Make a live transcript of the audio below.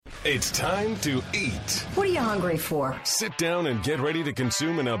It's time to eat. What are you hungry for? Sit down and get ready to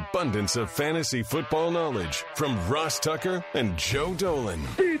consume an abundance of fantasy football knowledge from Ross Tucker and Joe Dolan.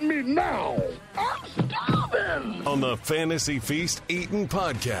 Feed me now. I'm starving. On the Fantasy Feast Eatin'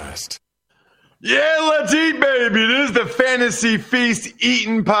 Podcast. Yeah, let's eat, baby. It is the Fantasy Feast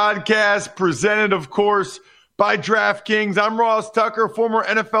Eatin' Podcast, presented, of course, by DraftKings. I'm Ross Tucker, former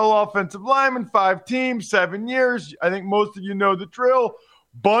NFL offensive lineman, 5 teams, 7 years. I think most of you know the drill.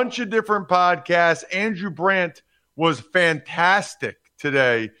 Bunch of different podcasts. Andrew Brandt was fantastic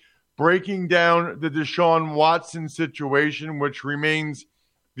today, breaking down the Deshaun Watson situation, which remains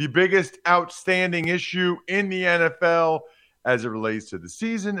the biggest outstanding issue in the NFL as it relates to the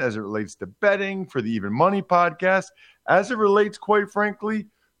season, as it relates to betting for the Even Money podcast, as it relates, quite frankly,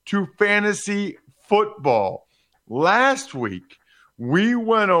 to fantasy football. Last week, we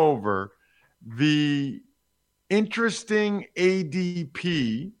went over the interesting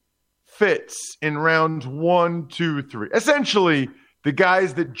ADP fits in rounds 1, 2, 3. Essentially, the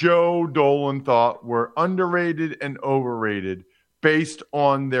guys that Joe Dolan thought were underrated and overrated based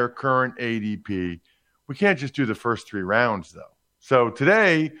on their current ADP. We can't just do the first 3 rounds, though. So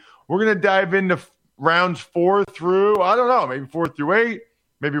today, we're going to dive into rounds 4 through, I don't know, maybe 4 through 8,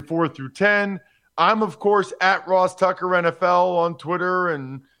 maybe 4 through 10. I'm, of course, at Ross Tucker NFL on Twitter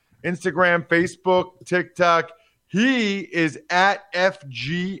and Instagram, Facebook, TikTok. He is at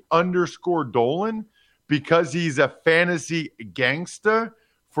FG_Dolan because he's a fantasy gangster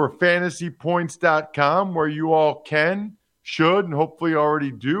for fantasypoints.com, where you all can, should, and hopefully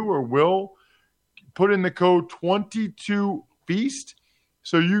already do or will put in the code 22FEAST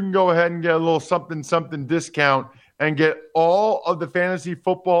so you can go ahead and get a little something discount and get all of the fantasy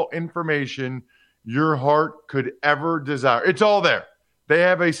football information your heart could ever desire. It's all there. They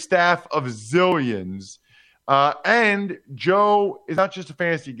have a staff of zillions. And Joe is not just a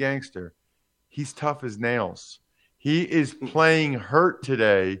fantasy gangster. He's tough as nails. He is playing hurt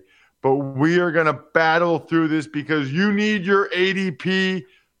today, but we are going to battle through this because you need your ADP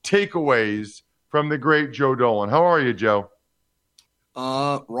takeaways from the great Joe Dolan. How are you, Joe?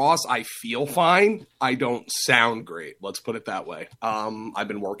 Ross, I feel fine. I don't sound great. Let's put it that way. I've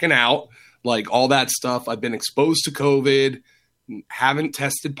been working out, like all that stuff. I've been exposed to COVID, haven't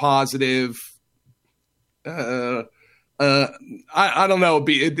tested positive. I don't know.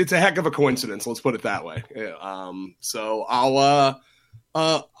 It's a heck of a coincidence. Let's put it that way. So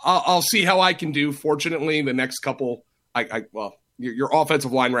I'll see how I can do. Fortunately, the next couple, your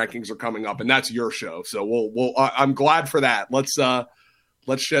offensive line rankings are coming up, and that's your show. So I'm glad for that.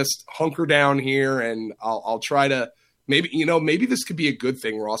 Let's just hunker down here, and I'll try to maybe this could be a good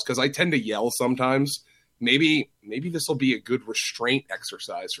thing, Ross, because I tend to yell sometimes. Maybe this will be a good restraint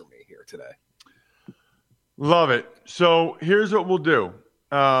exercise for me here today. Love it. So here's what we'll do.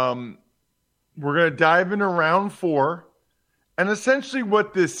 We're going to dive into round 4. And essentially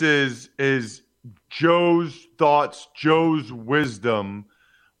what this is Joe's thoughts, Joe's wisdom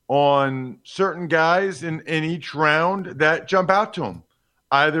on certain guys in each round that jump out to him,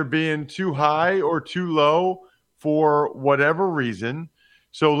 either being too high or too low for whatever reason.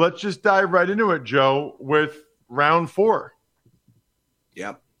 So let's just dive right into it, Joe, with round 4.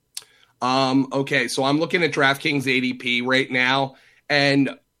 Yep. Okay, so I'm looking at DraftKings ADP right now, and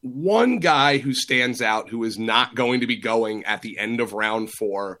one guy who stands out who is not going to be going at the end of round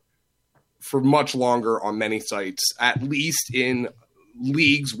 4 for much longer on many sites, at least in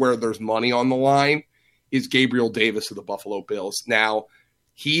leagues where there's money on the line, is Gabriel Davis of the Buffalo Bills. Now,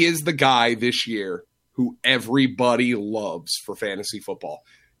 he is the guy this year who everybody loves for fantasy football.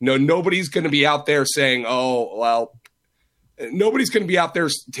 No, nobody's going to be out there saying, nobody's going to be out there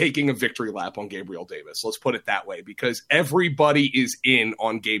taking a victory lap on Gabriel Davis. Let's put it that way, because everybody is in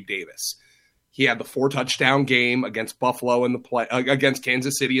on Gabe Davis. He had the 4-touchdown game against Buffalo against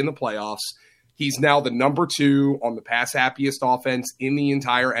Kansas City in the playoffs. He's now the number 2 on the pass happiest offense in the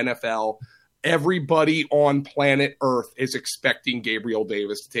entire NFL. Everybody on planet Earth is expecting Gabriel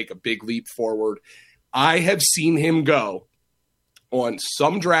Davis to take a big leap forward. I have seen him go on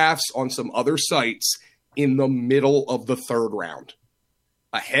some drafts on some other sites in the middle of the 3rd round,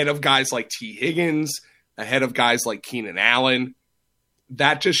 ahead of guys like T. Higgins, ahead of guys like Keenan Allen.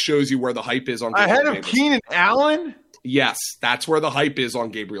 That just shows you where the hype is on Gabriel Ahead of Davis. Keenan Allen? Yes, that's where the hype is on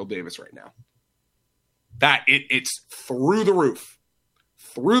Gabriel Davis right now. It's through the roof.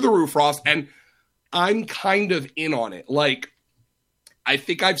 Through the roof, Ross. And I'm kind of in on it. Like, I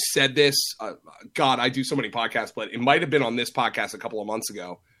think I've said this. God, I do so many podcasts, but it might have been on this podcast a couple of months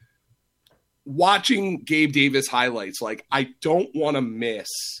ago. Watching Gabe Davis highlights, like, I don't want to miss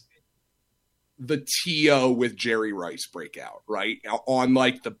the TO with Jerry Rice breakout, right? On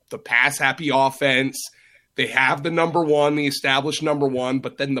like the pass happy offense. They have the number one, the established number one,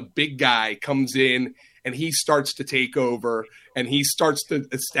 but then the big guy comes in and he starts to take over and he starts to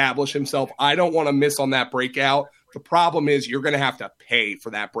establish himself. I don't want to miss on that breakout. The problem is you're going to have to pay for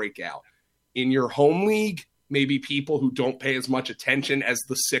that breakout. In your home league, maybe people who don't pay as much attention as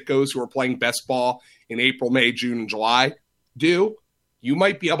the sickos who are playing best ball in April, May, June, and July do. You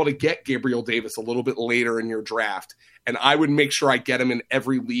might be able to get Gabriel Davis a little bit later in your draft. And I would make sure I get him in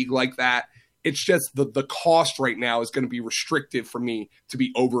every league like that. It's just the cost right now is going to be restrictive for me to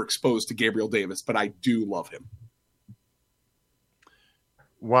be overexposed to Gabriel Davis, but I do love him.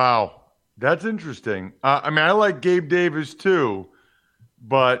 Wow. That's interesting. I mean, I like Gabe Davis too,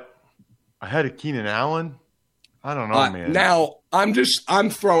 but I had a Keenan Allen. I don't know, man. Now, I'm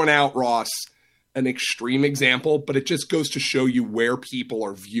throwing out, Ross, an extreme example, but it just goes to show you where people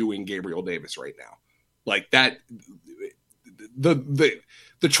are viewing Gabriel Davis right now. Like that, the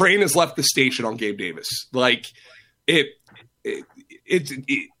train has left the station on Gabe Davis. Like if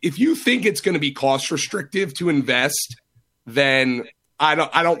you think it's going to be cost restrictive to invest, then I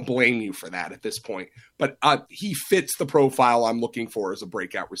don't blame you for that at this point. But he fits the profile I'm looking for as a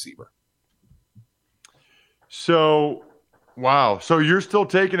breakout receiver. So, wow. So you're still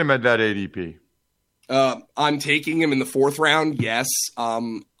taking him at that ADP? I'm taking him in the 4th round. Yes.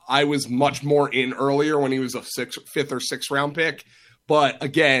 I was much more in earlier when he was a 5th or 6th round pick. But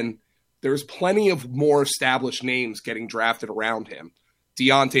again, there's plenty of more established names getting drafted around him.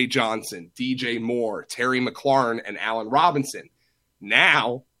 Deontay Johnson, DJ Moore, Terry McLaurin, and Allen Robinson.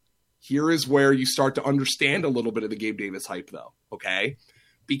 Now, here is where you start to understand a little bit of the Gabe Davis hype, though, okay?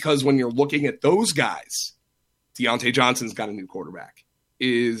 Because when you're looking at those guys, Deontay Johnson's got a new quarterback.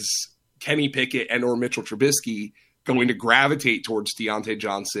 Is Kenny Pickett and or Mitchell Trubisky going to gravitate towards Deontay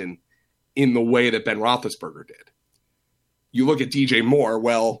Johnson in the way that Ben Roethlisberger did? You look at DJ Moore,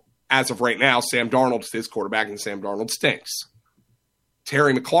 well, as of right now, Sam Darnold's his quarterback, and Sam Darnold stinks.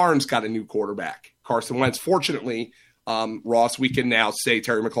 Terry McLaurin's got a new quarterback. Carson Wentz, fortunately, Ross, we can now say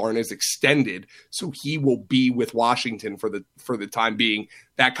Terry McLaurin is extended, so he will be with Washington for the time being.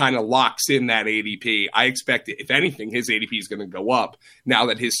 That kind of locks in that ADP. I expect, if anything, his ADP is going to go up now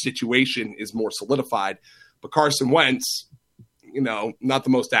that his situation is more solidified. But Carson Wentz, not the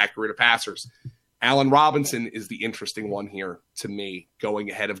most accurate of passers. Allen Robinson is the interesting one here to me, going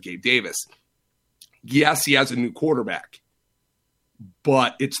ahead of Gabe Davis. Yes, he has a new quarterback,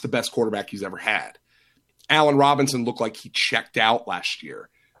 but it's the best quarterback he's ever had. Allen Robinson looked like he checked out last year.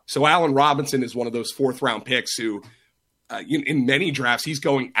 So Allen Robinson is one of those 4th round picks who, in many drafts, he's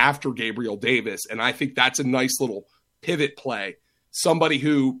going after Gabriel Davis. And I think that's a nice little pivot play. Somebody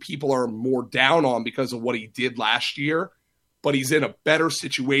who people are more down on because of what he did last year, but he's in a better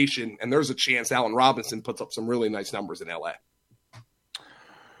situation. And there's a chance Allen Robinson puts up some really nice numbers in LA.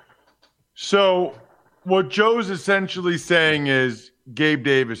 So what Joe's essentially saying is Gabe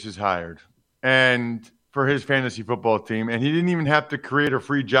Davis is hired and for his fantasy football team, and he didn't even have to create a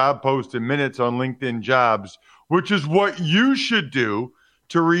free job post in minutes on LinkedIn Jobs, which is what you should do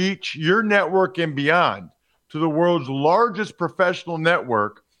to reach your network and beyond to the world's largest professional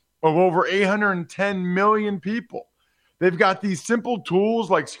network of over 810 million people. They've got these simple tools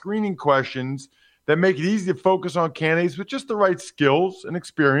like screening questions that make it easy to focus on candidates with just the right skills and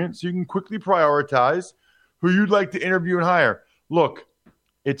experience so you can quickly prioritize who you'd like to interview and hire. Look,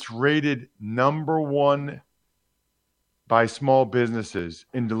 it's rated number 1 by small businesses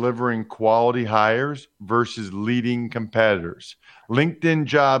in delivering quality hires versus leading competitors. LinkedIn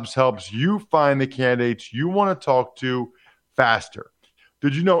Jobs helps you find the candidates you want to talk to faster.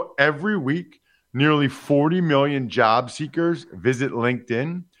 Did you know every week, nearly 40 million job seekers visit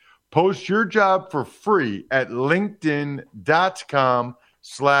LinkedIn? Post your job for free at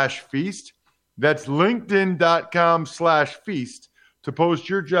linkedin.com/feast. That's linkedin.com/feast to post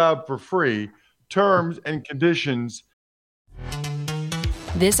your job for free. Terms and conditions.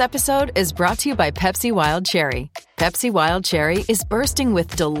 This episode is brought to you by Pepsi Wild Cherry. Pepsi Wild Cherry is bursting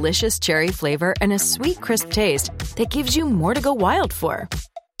with delicious cherry flavor and a sweet, crisp taste that gives you more to go wild for.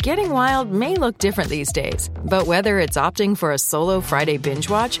 Getting wild may look different these days, but whether it's opting for a solo Friday binge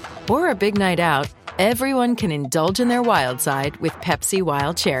watch or a big night out, everyone can indulge in their wild side with Pepsi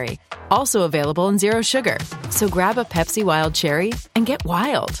Wild Cherry. Also available in Zero Sugar. So grab a Pepsi Wild Cherry and get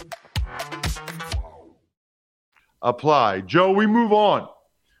wild. Apply. Joe, we move on.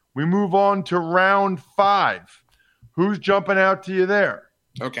 We move on to round 5. Who's jumping out to you there?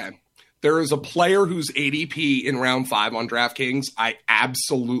 Okay. There is a player whose ADP in round 5 on DraftKings I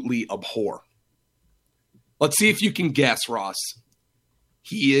absolutely abhor. Let's see if you can guess, Ross.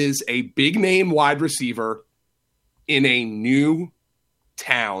 He is a big name wide receiver in a new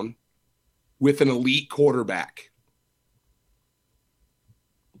town with an elite quarterback.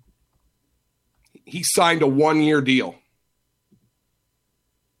 He signed a 1-year deal.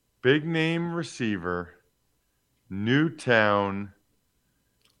 Big name receiver, new town,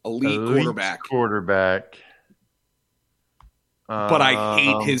 elite quarterback. But I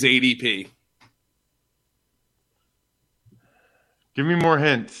hate his ADP. Give me more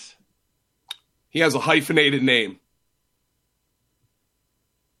hints. He has a hyphenated name.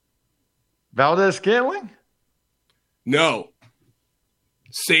 Valdes-Scantling? No.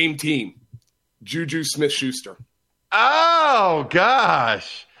 Same team. Juju Smith-Schuster. Oh,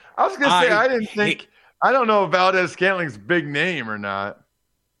 gosh. I was going to say, I don't know if Valdes-Scantling's big name or not.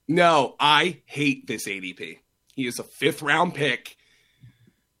 No, I hate this ADP. He is a 5th-round pick.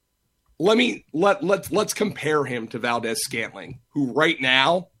 Let's compare him to Valdes-Scantling, who right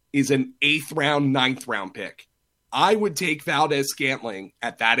now is an 8th-round, 9th-round pick. I would take Valdes-Scantling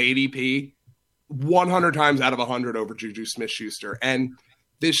at that ADP 100 times out of 100 over Juju Smith-Schuster. And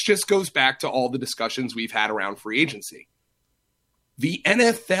this just goes back to all the discussions we've had around free agency. The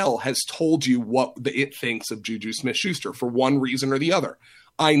NFL has told you what it thinks of Juju Smith-Schuster for one reason or the other.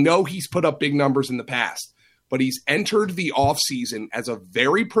 I know he's put up big numbers in the past, but he's entered the offseason as a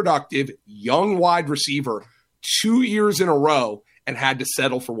very productive young wide receiver 2 years in a row and had to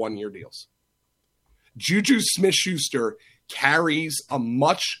settle for 1-year deals. Juju Smith-Schuster carries a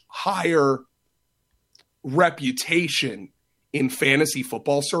much higher reputation in fantasy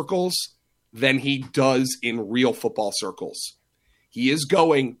football circles than he does in real football circles. He is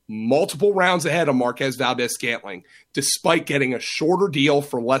going multiple rounds ahead of Marquez Valdes-Scantling, despite getting a shorter deal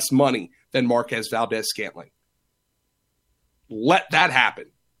for less money than Marquez Valdes-Scantling. Let that happen.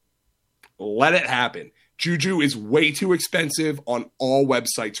 Let it happen. Juju is way too expensive on all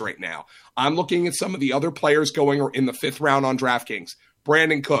websites right now. I'm looking at some of the other players going in the 5th round on DraftKings.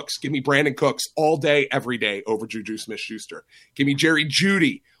 Brandon Cooks. Give me Brandon Cooks all day, every day over Juju Smith-Schuster. Give me Jerry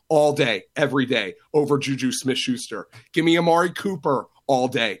Jeudy all day, every day over Juju Smith-Schuster. Give me Amari Cooper all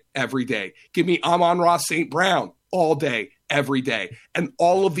day, every day. Give me Amon-Ra St. Brown all day, every day. And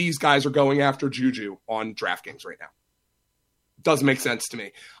all of these guys are going after Juju on DraftKings right now. Doesn't make sense to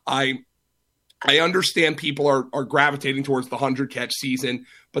me. I understand people are gravitating towards the 100-catch season,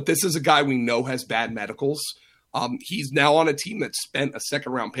 but this is a guy we know has bad medicals. He's now on a team that spent a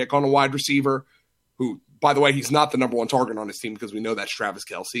 2nd-round pick on a wide receiver who, by the way, he's not the number 1 target on his team because we know that's Travis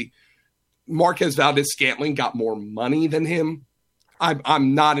Kelce. Marquez Valdes-Scantling got more money than him.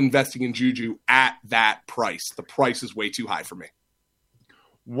 I'm not investing in Juju at that price. The price is way too high for me.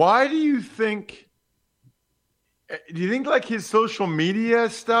 Why do you think – do you think like his social media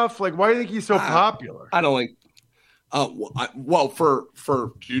stuff, like why do you think he's so popular? I don't think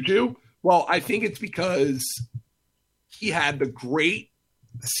for Juju, well, I think it's because he had the great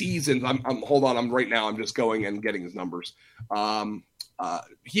seasons. I'm just going and getting his numbers.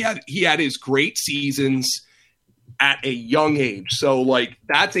 He had his great seasons at a young age. So like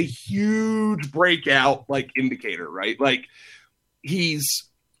that's a huge breakout like indicator, right? Like he's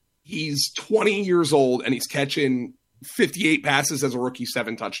 20 years old and he's catching 58 passes as a rookie,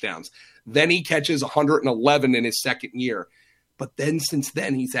 7 touchdowns. Then he catches 111 in his 2nd year. But then since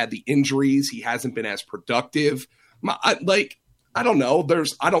then he's had the injuries. He hasn't been as productive. I don't know.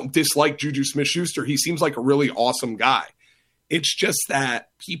 I don't dislike Juju Smith-Schuster. He seems like a really awesome guy. It's just that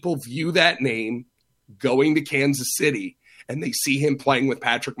people view that name going to Kansas City and they see him playing with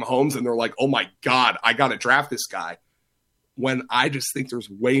Patrick Mahomes and they're like, oh my God, I got to draft this guy. When I just think there's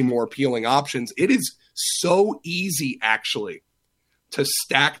way more appealing options. It is so easy, actually, to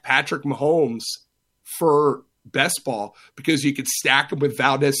stack Patrick Mahomes for best ball because you could stack him with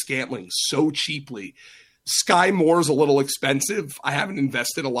Valdes-Scantling so cheaply. Sky Moore's a little expensive. I haven't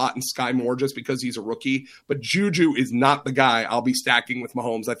invested a lot in Sky Moore just because he's a rookie, but Juju is not the guy I'll be stacking with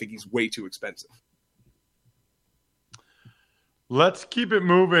Mahomes. I think he's way too expensive. Let's keep it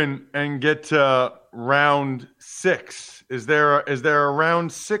moving and get to round 6. Is there a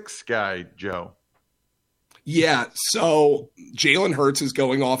round 6 guy, Joe? Yeah, so Jalen Hurts is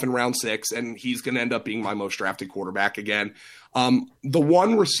going off in round 6, and he's going to end up being my most drafted quarterback again. The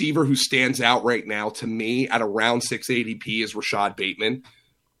one receiver who stands out right now to me at a round 6 ADP is Rashad Bateman.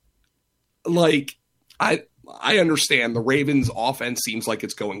 Like, I understand the Ravens' offense seems like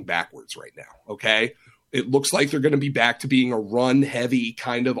it's going backwards right now, okay? It looks like they're going to be back to being a run-heavy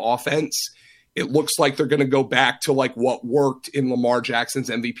kind of offense. It looks like they're going to go back to like what worked in Lamar Jackson's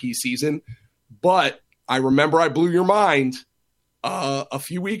MVP season. But I remember I blew your mind a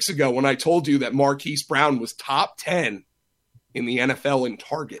few weeks ago when I told you that Marquise Brown was top 10 in the NFL in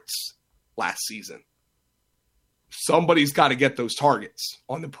targets last season. Somebody's got to get those targets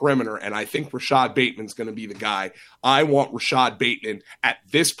on the perimeter, and I think Rashad Bateman's going to be the guy. I want Rashad Bateman at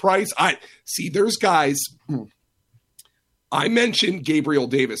this price. There's guys. I mentioned Gabriel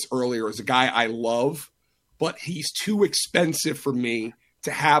Davis earlier as a guy I love, but he's too expensive for me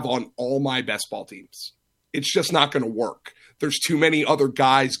to have on all my best ball teams. It's just not going to work. There's too many other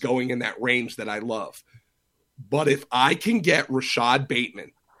guys going in that range that I love. But if I can get Rashad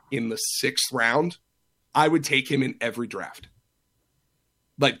Bateman in the 6th round, I would take him in every draft.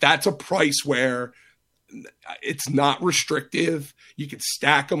 Like, that's a price where it's not restrictive. You can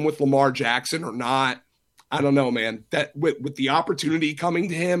stack him with Lamar Jackson or not. I don't know, man. That with the opportunity coming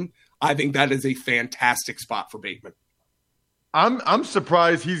to him, I think that is a fantastic spot for Bateman. I'm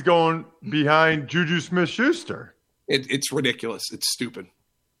surprised he's going behind Juju Smith-Schuster. It's ridiculous. It's stupid.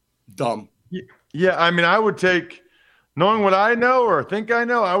 Dumb. Yeah, I mean, I would take, knowing what I know or think I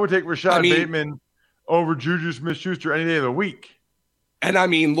know, I would take Rashad Bateman over Juju Smith-Schuster any day of the week. And I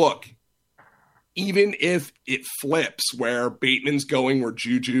mean, look, even if it flips where Bateman's going where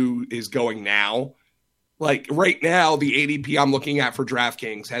Juju is going now, like right now, the ADP I'm looking at for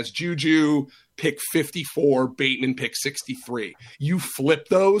DraftKings has Juju pick 54, Bateman pick 63. You flip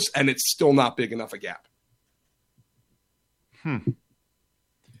those, and it's still not big enough a gap.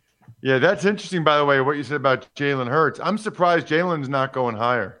 Yeah, that's interesting, by the way, what you said about Jalen Hurts. I'm surprised Jalen's not going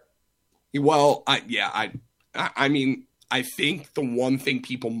higher. Well, I mean, I think the one thing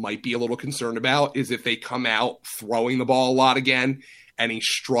people might be a little concerned about is if they come out throwing the ball a lot again and he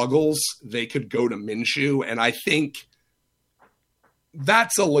struggles, they could go to Minshew. And I think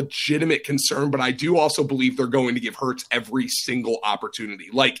that's a legitimate concern, but I do also believe they're going to give Hurts every single opportunity.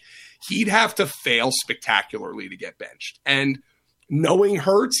 Like, he'd have to fail spectacularly to get benched. And knowing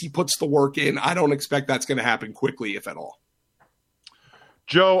Hurts, he puts the work in. I don't expect that's going to happen quickly, if at all.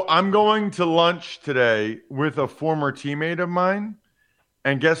 Joe, I'm going to lunch today with a former teammate of mine,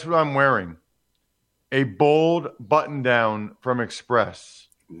 and guess what I'm wearing? A bold button-down from Express,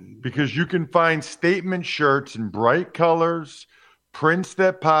 because you can find statement shirts in bright colors, prints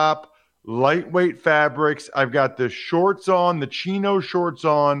that pop, lightweight fabrics. I've got the shorts on, the chino shorts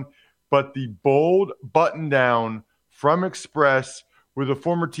on, but the bold button-down from Express with a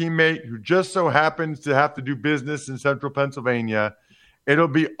former teammate who just so happens to have to do business in central Pennsylvania. It'll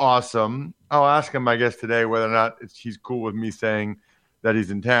be awesome. I'll ask him, I guess, today whether or not he's cool with me saying that he's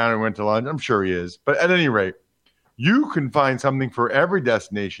in town and went to lunch. I'm sure he is. But at any rate, you can find something for every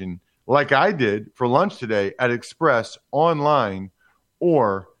destination, like I did for lunch today at Express, online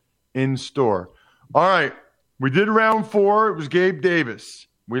or in store. All right, we did round 4. It was Gabe Davis.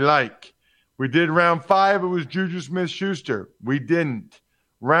 We like. We did round 5. It was Juju Smith-Schuster. We didn't.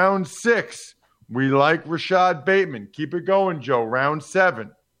 Round 6. We like Rashad Bateman. Keep it going, Joe. Round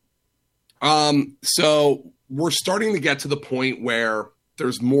 7. So we're starting to get to the point where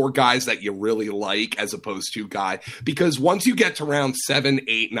there's more guys that you really like as opposed to because once you get to round 7,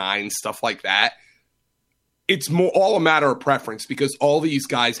 8, 9, stuff like that, it's more all a matter of preference because all these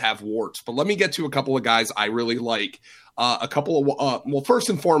guys have warts. But let me get to a couple of guys I really like. First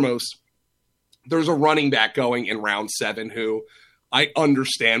and foremost, there's a running back going in round 7 who I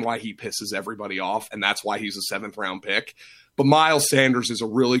understand why he pisses everybody off, and that's why he's a 7th round pick. But Miles Sanders is a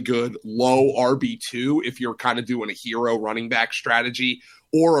really good low RB2 if you're kind of doing a hero running back strategy,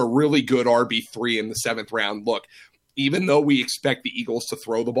 or a really good RB3 in the 7th round. Look, even though we expect the Eagles to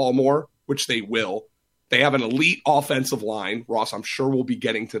throw the ball more, which they will, they have an elite offensive line. Ross, I'm sure we'll be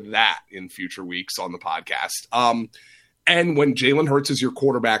getting to that in future weeks on the podcast. And when Jalen Hurts is your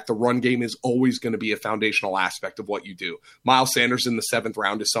quarterback, the run game is always going to be a foundational aspect of what you do. Miles Sanders in the 7th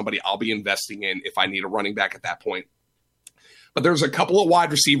round is somebody I'll be investing in if I need a running back at that point. But there's a couple of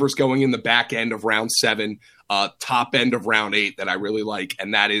wide receivers going in the back end of round 7, top end of round 8 that I really like,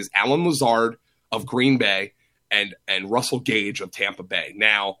 and that is Allen Lazard of Green Bay and Russell Gage of Tampa Bay.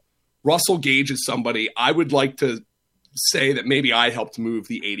 Now, Russell Gage is somebody I would like to say that maybe I helped move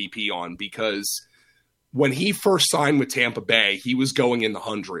the ADP on, because when he first signed with Tampa Bay, he was going in the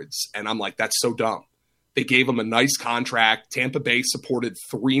hundreds. And I'm like, that's so dumb. They gave him a nice contract. Tampa Bay supported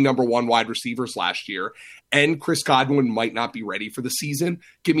 3 number 1 wide receivers last year. And Chris Godwin might not be ready for the season.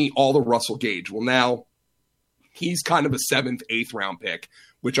 Give me all the Russell Gage. Well, now he's kind of a 7th, 8th round pick,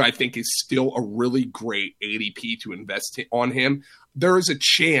 which I think is still a really great ADP to invest on him. There is a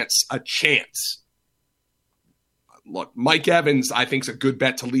chance. Look, Mike Evans, I think, is a good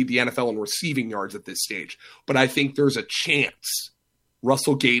bet to lead the NFL in receiving yards at this stage. But I think there's a chance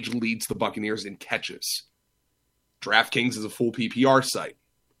Russell Gage leads the Buccaneers in catches. DraftKings is a full PPR site.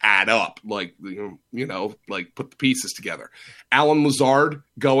 add up, like, you know, like put the pieces together. Allen Lazard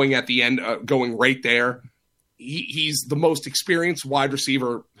going at the end, going right there. He's the most experienced wide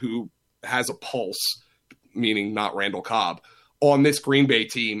receiver who has a pulse, meaning not Randall Cobb, on this Green Bay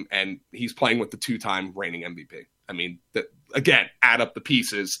team, and he's playing with the 2-time reigning MVP. I mean, again, add up the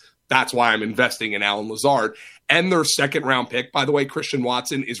pieces. That's why I'm investing in Allen Lazard. And their second-round pick, by the way, Christian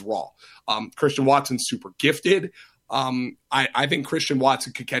Watson, is raw. Christian Watson's super gifted. I think Christian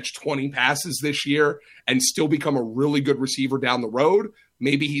Watson could catch 20 passes this year and still become a really good receiver down the road.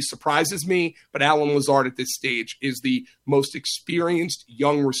 Maybe he surprises me, but Allen Lazard at this stage is the most experienced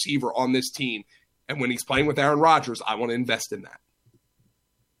young receiver on this team. And when he's playing with Aaron Rodgers, I want to invest in that.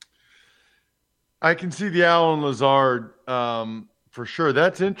 I can see the Allen Lazard for sure.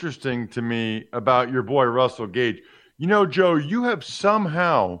 That's interesting to me about your boy Russell Gage. You know, Joe, you have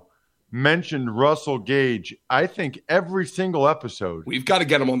somehow mentioned Russell Gage, I think, every single episode. We've got to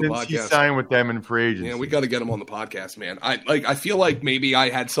get him on the since podcast. He signed with them in free agency. Yeah, we got to get him on the podcast, man. I feel like maybe I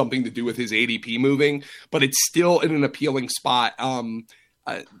had something to do with his ADP moving, but it's still in an appealing spot.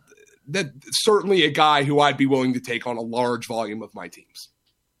 That certainly a guy who I'd be willing to take on a large volume of my teams.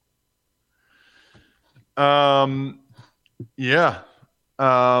 Yeah.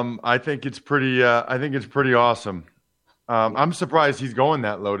 I think it's pretty awesome. I'm surprised he's going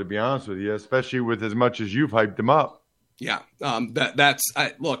that low, to be honest with you, especially with as much as you've hyped him up. Yeah.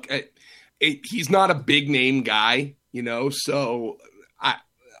 He's not a big name guy, you know, so I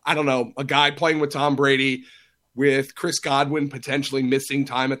don't know, a guy playing with Tom Brady, with Chris Godwin potentially missing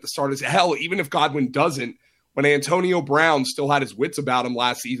time at the start. Hell, even if Godwin doesn't, when Antonio Brown still had his wits about him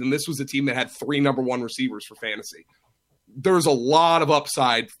last season, this was a team that had 3 number 1 receivers for fantasy. There's a lot of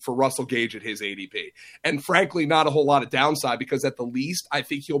upside for Russell Gage at his ADP. And frankly, not a whole lot of downside, because at the least, I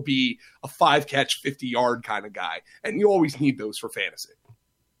think he'll be a 5-catch, 50-yard kind of guy. And you always need those for fantasy.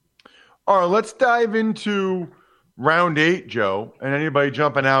 All right, let's dive into round 8, Joe, and anybody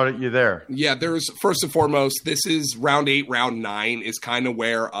jumping out at you there. Yeah, there's, first and foremost, this is round 8, round 9 is kind of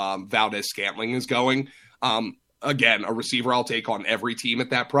where Valdez-Scantling is going. Again, a receiver I'll take on every team at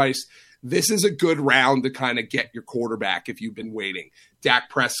that price. This is a good round to kind of get your quarterback if you've been waiting. Dak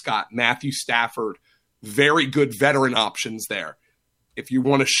Prescott, Matthew Stafford, very good veteran options there. If you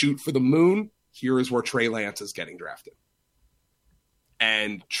want to shoot for the moon, here is where Trey Lance is getting drafted.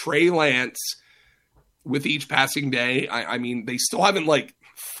 And Trey Lance, with each passing day, I mean, they still haven't like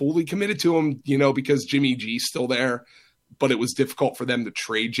fully committed to him, you know, because Jimmy G's still there, but it was difficult for them to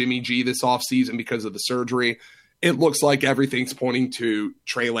trade Jimmy G this offseason because of the surgery. It looks like everything's pointing to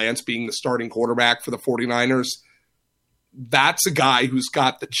Trey Lance being the starting quarterback for the 49ers. That's a guy who's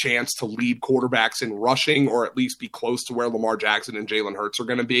got the chance to lead quarterbacks in rushing, or at least be close to where Lamar Jackson and Jalen Hurts are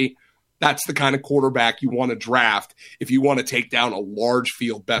going to be. That's the kind of quarterback you want to draft if you want to take down a large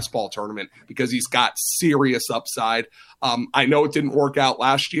field best ball tournament, because he's got serious upside. I know it didn't work out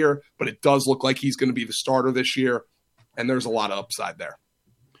last year, but it does look like he's going to be the starter this year, and there's a lot of upside there.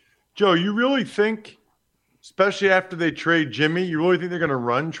 Joe, you really think, especially after they trade Jimmy, you really think they're going to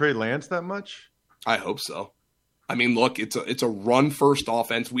run Trey Lance that much? I hope so. I mean, look, it's a run-first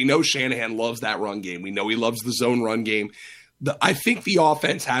offense. We know Shanahan loves that run game. We know he loves the zone run game. I think the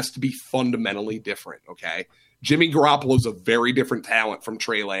offense has to be fundamentally different, okay? Jimmy Garoppolo is a very different talent from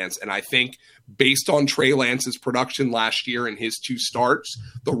Trey Lance, and I think based on Trey Lance's production last year in his 2 starts,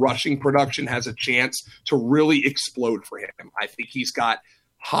 the rushing production has a chance to really explode for him. I think he's got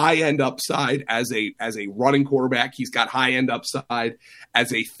high-end upside as a running quarterback. He's got high-end upside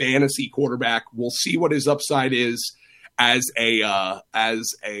as a fantasy quarterback. We'll see what his upside is as a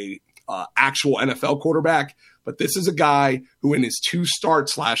actual NFL quarterback. But this is a guy who in his 2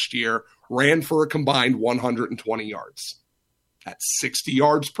 starts last year ran for a combined 120 yards. That's 60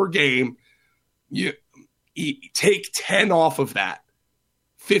 yards per game. You take 10 off of that,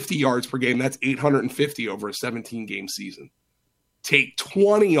 50 yards per game. That's 850 over a 17-game season. Take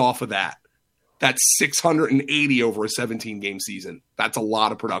 20 off of that. That's 680 over a 17-game season. That's a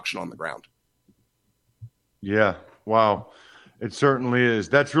lot of production on the ground. Yeah. Wow. It certainly is.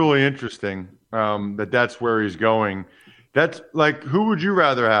 That's really interesting that's where he's going. That's like, who would you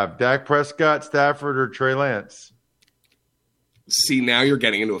rather have, Dak Prescott, Stafford, or Trey Lance? See, now you're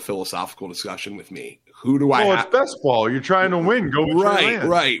getting into a philosophical discussion with me. Who do I have? It's best ball. You're trying to win. Go with Trey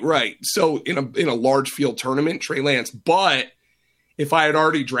Lance. Right. So in a large field tournament, Trey Lance. But if I had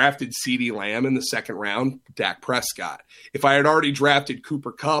already drafted CeeDee Lamb in the 2nd round, Dak Prescott. If I had already drafted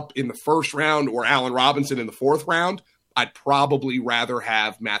Cooper Kupp in the 1st round or Allen Robinson in the 4th round, I'd probably rather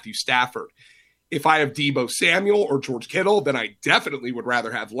have Matthew Stafford. If I have Deebo Samuel or George Kittle, then I definitely would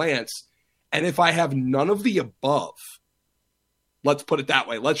rather have Lance. And if I have none of the above, Let's put it that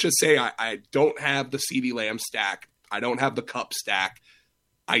way. Let's just say I don't have the CeeDee Lamb stack. I don't have the Kupp stack.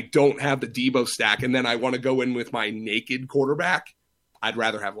 I don't have the Debo stack. And then I want to go in with my naked quarterback. I'd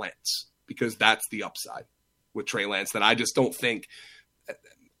rather have Lance because that's the upside with Trey Lance that I just don't think.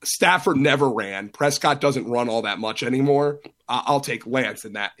 Stafford never ran. Prescott doesn't run all that much anymore. I'll take Lance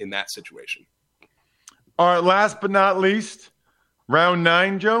in that situation. All right, last but not least, round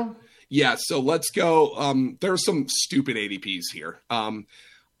 9, Joe? Yeah, so let's go. There are some stupid ADPs here.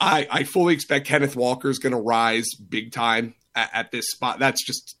 I fully expect Kenneth Walker is going to rise big time at this spot.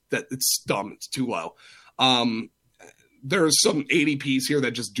 It's dumb. It's too low. There's some ADPs here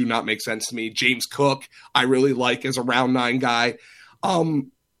that just do not make sense to me. James Cook, I really like as a round 9 guy.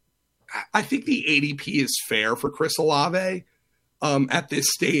 I think the ADP is fair for Chris Olave at this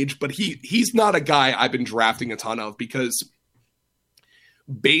stage, but he's not a guy I've been drafting a ton of because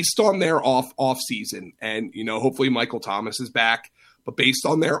based on their off season, and hopefully Michael Thomas is back, but based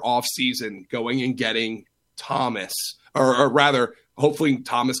on their off season, going and getting Thomas, or rather, hopefully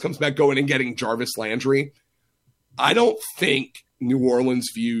Thomas comes back, going and getting Jarvis Landry. I don't think New Orleans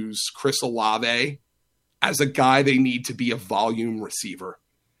views Chris Olave as a guy they need to be a volume receiver.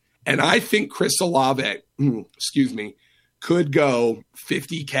 And I think Chris Olave, could go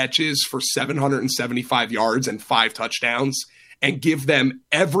 50 catches for 775 yards and 5 touchdowns and give them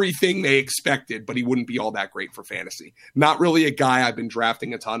everything they expected, but he wouldn't be all that great for fantasy. Not really a guy I've been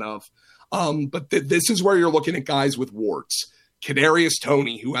drafting a ton of. But this is where you're looking at guys with warts. Kadarius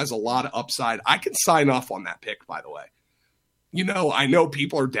Toney, who has a lot of upside. I can sign off on that pick, by the way. I know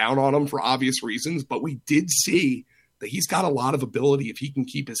people are down on him for obvious reasons, but we did see that he's got a lot of ability if he can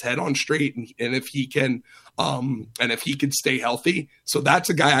keep his head on straight and if he can stay healthy. So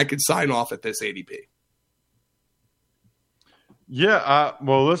that's a guy I could sign off at this ADP. Yeah,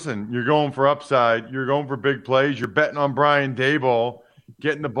 well, listen, you're going for upside. You're going for big plays. You're betting on Brian Daboll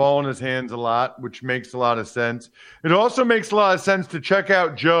getting the ball in his hands a lot, which makes a lot of sense. It also makes a lot of sense to check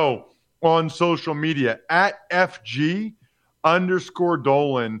out Joe on social media at FG_Dolan.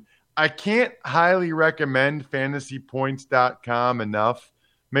 I can't highly recommend fantasypoints.com enough.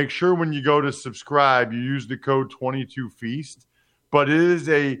 Make sure when you go to subscribe, you use the code 22Feast. But it is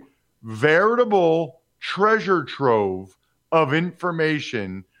a veritable treasure trove of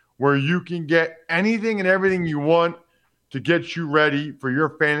information where you can get anything and everything you want to get you ready for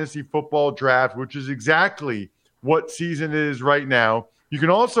your fantasy football draft, which is exactly what season it is right now. You can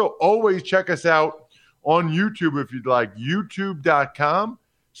also always check us out on YouTube if you'd like,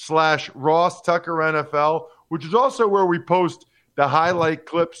 youtube.com/Ross Tucker NFL, which is also where we post the highlight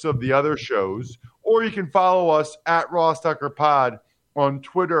clips of the other shows. Or you can follow us at Ross Tucker Pod on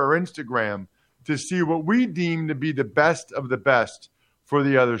Twitter or Instagram to see what we deem to be the best of the best for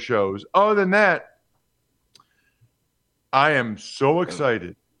the other shows. Other than that, I am so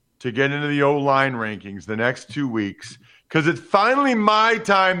excited to get into the O-line rankings the next 2 weeks because it's finally my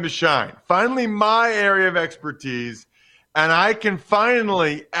time to shine, finally my area of expertise, and I can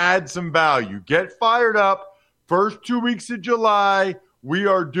finally add some value. Get fired up. First 2 weeks of July, we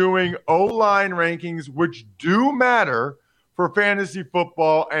are doing O-line rankings, which do matter for fantasy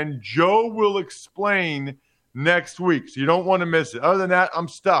football, and Joe will explain next week, so you don't want to miss it. Other than that, I'm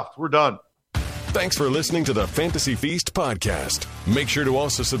stuffed. We're done. Thanks for listening to the Fantasy Feast podcast. Make sure to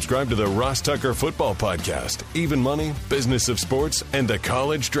also subscribe to the Ross Tucker Football Podcast, Even Money, Business of Sports, and the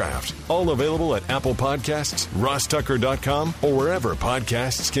College Draft. All available at Apple Podcasts, rosstucker.com, or wherever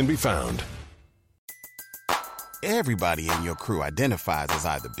podcasts can be found. Everybody in your crew identifies as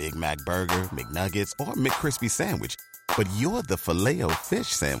either Big Mac Burger, McNuggets, or McCrispy Sandwich. But you're the Filet-O-Fish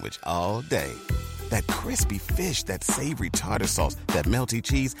Sandwich all day. That crispy fish, that savory tartar sauce, that melty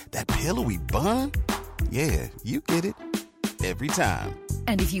cheese, that pillowy bun. Yeah, you get it. Every time.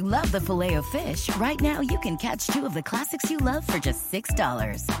 And if you love the Filet-O-Fish, right now you can catch 2 of the classics you love for just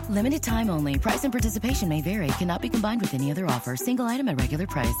 $6. Limited time only. Price and participation may vary. Cannot be combined with any other offer. Single item at regular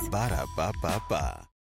price. Ba-da-ba-ba-ba.